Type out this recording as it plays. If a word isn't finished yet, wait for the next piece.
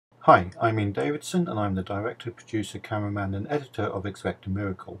Hi, I'm Ian Davidson and I'm the director, producer, cameraman and editor of Expect a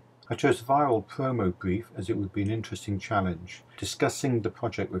Miracle. I chose a viral promo brief as it would be an interesting challenge. Discussing the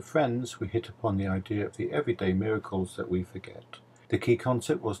project with friends, we hit upon the idea of the everyday miracles that we forget. The key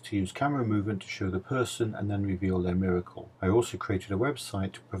concept was to use camera movement to show the person and then reveal their miracle. I also created a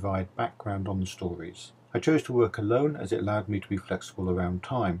website to provide background on the stories. I chose to work alone as it allowed me to be flexible around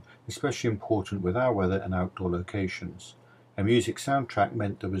time, especially important with our weather and outdoor locations. A music soundtrack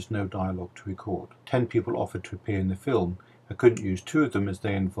meant there was no dialogue to record. 10 people offered to appear in the film. I couldn't use 2 of them as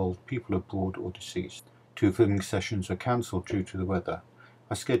they involved people abroad or deceased. 2 filming sessions were cancelled due to the weather.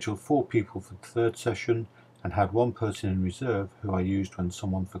 I scheduled 4 people for the 3rd session and had 1 person in reserve who I used when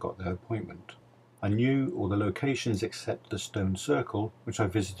someone forgot their appointment. I knew all the locations except the stone circle, which I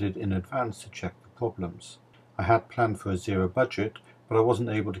visited in advance to check for problems. I had planned for a 0 budget, but I wasn't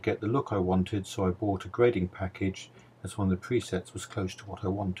able to get the look I wanted, so I bought a grading package as one of the presets was close to what I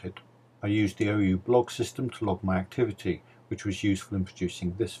wanted. I used the OU blog system to log my activity, which was useful in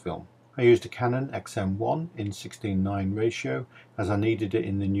producing this film. I used a Canon XM1 in 16:9 ratio as I needed it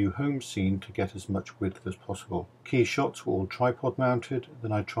in the new home scene to get as much width as possible. Key shots were all tripod mounted,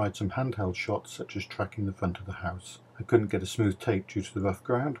 then I tried some handheld shots such as tracking the front of the house. I couldn't get a smooth take due to the rough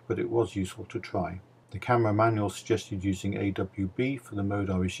ground, but it was useful to try. The camera manual suggested using AWB for the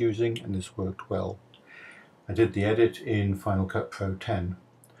mode I was using, and this worked well. I did the edit in Final Cut Pro 10.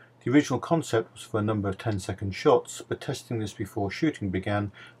 The original concept was for a number of 10-second shots, but testing this before shooting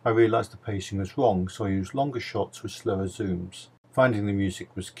began, I realised the pacing was wrong, so I used longer shots with slower zooms. Finding the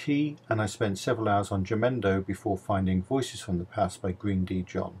music was key, and I spent several hours on Jamendo before finding Voices from the Past by Green D.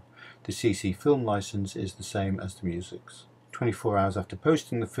 John. The CC film license is the same as the music's. 24 hours after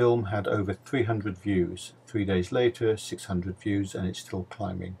posting the film had over 300 views. 3 days later, 600 views, and it's still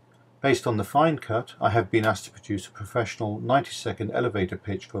climbing. Based on the fine cut, I have been asked to produce a professional 90-second elevator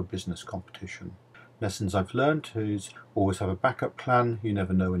pitch for a business competition. Lessons I've learned is always have a backup plan, you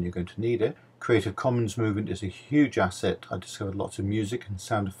never know when you're going to need it. Creative Commons movement is a huge asset. I discovered lots of music and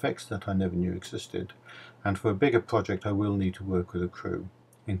sound effects that I never knew existed. And for a bigger project I will need to work with a crew.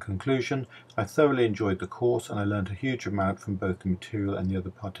 In conclusion, I thoroughly enjoyed the course and I learned a huge amount from both the material and the other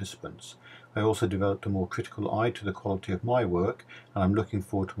participants. I also developed a more critical eye to the quality of my work, and I'm looking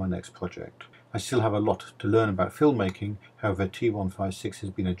forward to my next project. I still have a lot to learn about filmmaking, however T156 has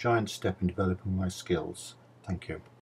been a giant step in developing my skills. Thank you.